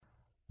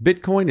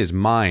Bitcoin is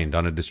mined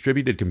on a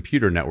distributed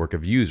computer network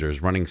of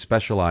users running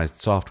specialized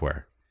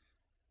software.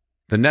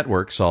 The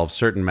network solves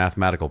certain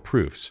mathematical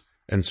proofs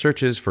and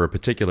searches for a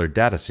particular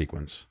data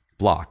sequence,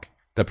 block,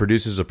 that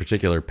produces a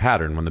particular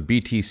pattern when the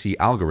BTC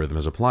algorithm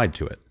is applied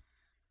to it.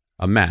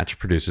 A match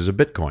produces a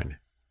Bitcoin.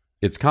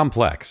 It's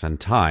complex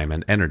and time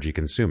and energy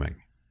consuming.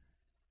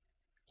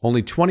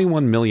 Only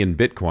 21 million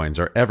Bitcoins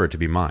are ever to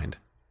be mined.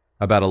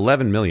 About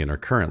 11 million are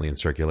currently in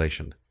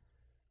circulation.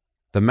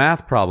 The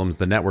math problems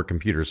the network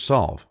computers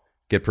solve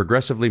get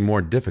progressively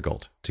more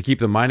difficult to keep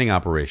the mining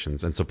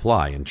operations and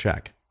supply in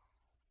check.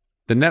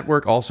 The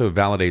network also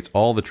validates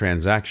all the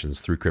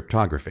transactions through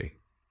cryptography.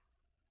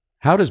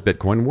 How does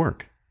Bitcoin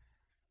work?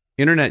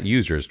 Internet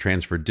users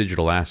transfer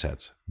digital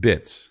assets,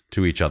 bits,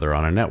 to each other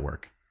on a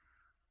network.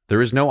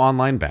 There is no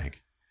online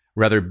bank.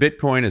 Rather,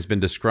 Bitcoin has been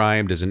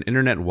described as an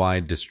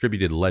internet-wide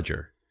distributed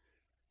ledger.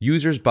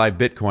 Users buy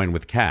Bitcoin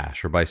with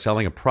cash or by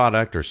selling a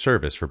product or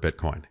service for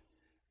Bitcoin.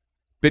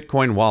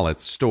 Bitcoin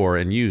wallets store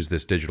and use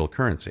this digital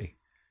currency.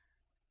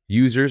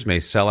 Users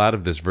may sell out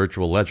of this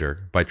virtual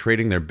ledger by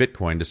trading their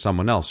Bitcoin to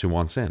someone else who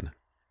wants in.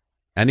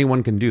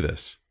 Anyone can do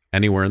this,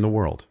 anywhere in the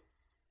world.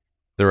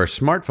 There are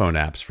smartphone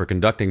apps for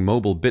conducting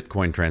mobile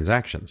Bitcoin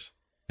transactions,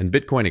 and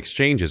Bitcoin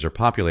exchanges are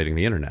populating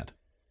the internet.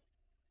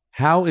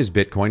 How is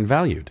Bitcoin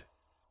valued?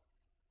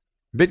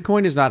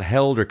 Bitcoin is not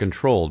held or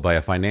controlled by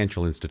a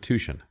financial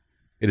institution.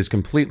 It is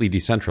completely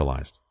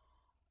decentralized.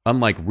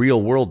 Unlike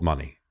real-world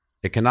money,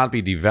 it cannot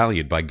be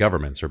devalued by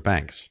governments or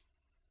banks.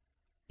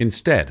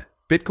 Instead,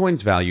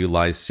 Bitcoin's value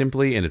lies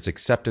simply in its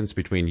acceptance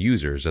between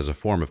users as a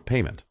form of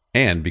payment,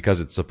 and because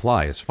its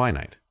supply is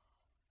finite.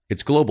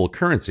 Its global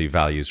currency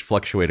values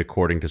fluctuate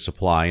according to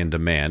supply and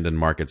demand and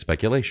market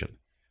speculation.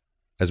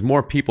 As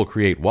more people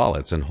create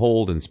wallets and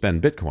hold and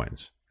spend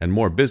Bitcoins, and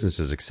more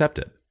businesses accept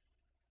it,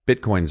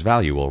 Bitcoin's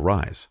value will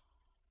rise.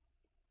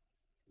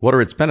 What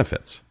are its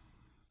benefits?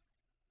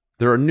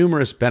 There are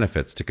numerous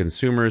benefits to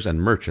consumers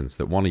and merchants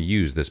that want to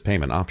use this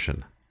payment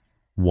option.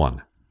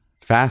 1.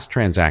 Fast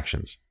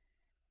transactions.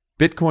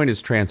 Bitcoin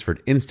is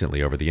transferred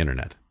instantly over the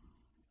internet.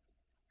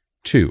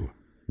 2.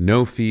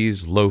 No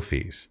fees, low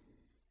fees.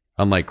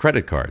 Unlike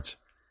credit cards,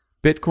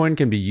 Bitcoin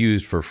can be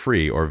used for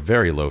free or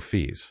very low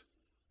fees.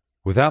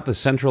 Without the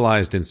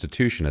centralized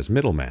institution as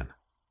middleman,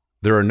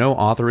 there are no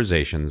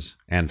authorizations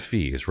and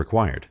fees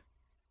required.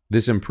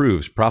 This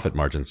improves profit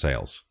margin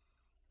sales.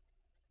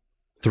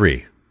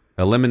 3.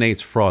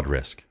 Eliminates fraud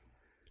risk.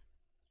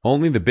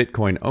 Only the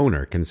Bitcoin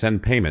owner can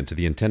send payment to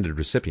the intended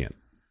recipient,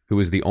 who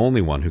is the only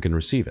one who can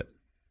receive it.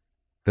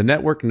 The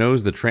network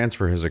knows the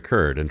transfer has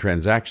occurred and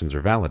transactions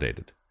are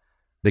validated.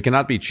 They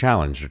cannot be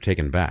challenged or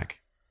taken back.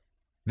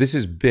 This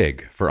is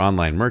big for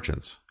online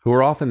merchants, who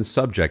are often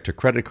subject to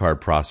credit card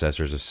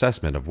processors'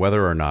 assessment of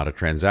whether or not a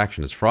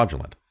transaction is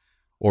fraudulent,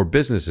 or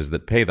businesses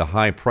that pay the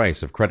high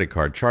price of credit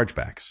card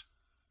chargebacks.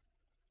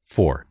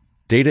 4.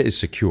 Data is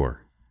secure.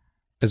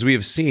 As we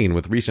have seen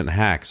with recent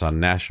hacks on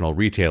national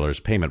retailers'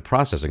 payment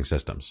processing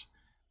systems,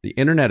 the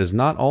internet is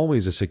not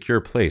always a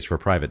secure place for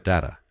private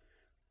data.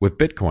 With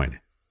Bitcoin,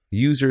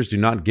 users do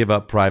not give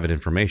up private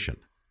information.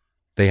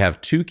 They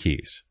have two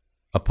keys: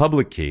 a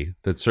public key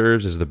that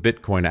serves as the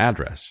Bitcoin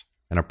address,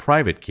 and a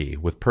private key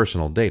with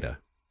personal data.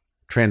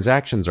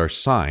 Transactions are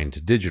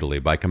signed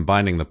digitally by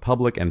combining the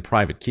public and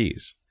private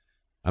keys.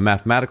 A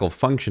mathematical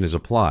function is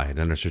applied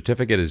and a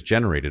certificate is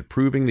generated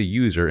proving the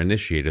user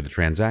initiated the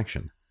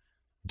transaction.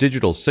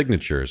 Digital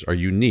signatures are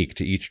unique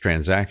to each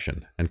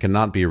transaction and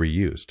cannot be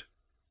reused.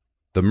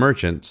 The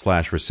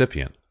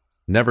merchant/recipient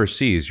never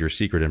sees your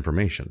secret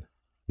information,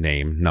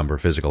 name, number,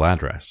 physical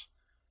address.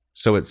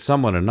 So it's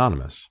somewhat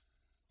anonymous,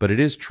 but it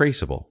is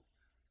traceable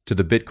to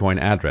the Bitcoin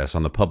address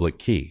on the public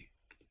key.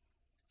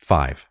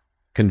 5.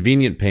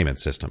 Convenient payment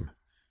system.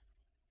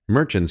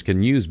 Merchants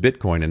can use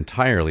Bitcoin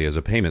entirely as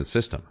a payment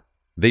system.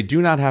 They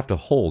do not have to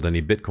hold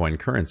any Bitcoin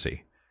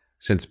currency,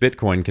 since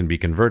Bitcoin can be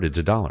converted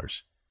to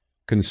dollars.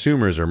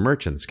 Consumers or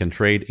merchants can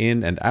trade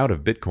in and out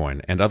of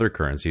Bitcoin and other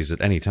currencies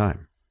at any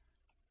time.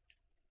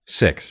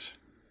 6.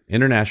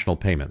 International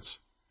payments.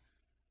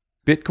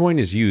 Bitcoin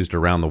is used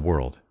around the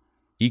world.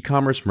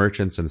 E-commerce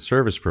merchants and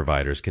service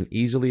providers can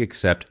easily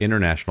accept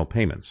international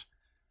payments,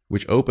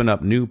 which open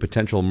up new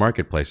potential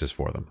marketplaces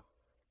for them.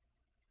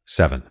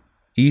 7.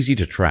 Easy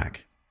to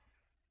track.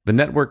 The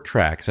network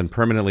tracks and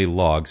permanently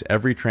logs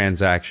every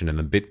transaction in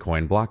the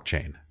Bitcoin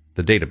blockchain,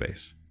 the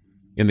database.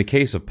 In the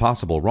case of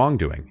possible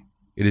wrongdoing,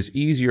 it is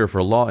easier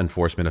for law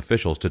enforcement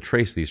officials to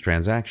trace these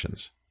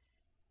transactions.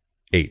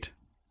 8.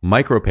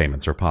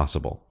 Micropayments are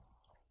possible.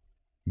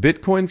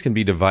 Bitcoins can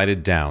be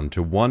divided down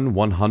to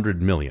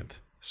 1/100 millionth,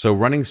 so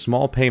running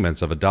small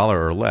payments of $1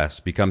 or less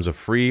becomes a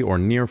free or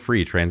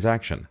near-free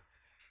transaction.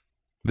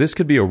 This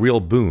could be a real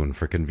boon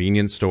for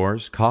convenience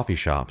stores, coffee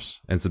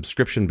shops, and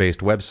subscription-based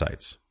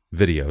websites,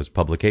 videos,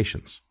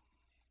 publications.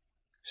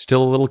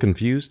 Still a little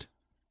confused?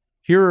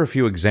 Here are a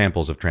few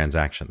examples of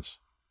transactions.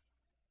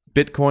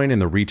 Bitcoin in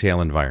the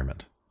retail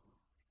environment.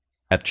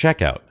 At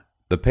checkout,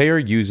 the payer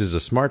uses a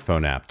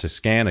smartphone app to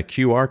scan a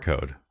QR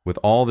code with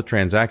all the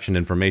transaction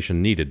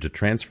information needed to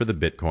transfer the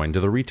Bitcoin to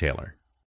the retailer.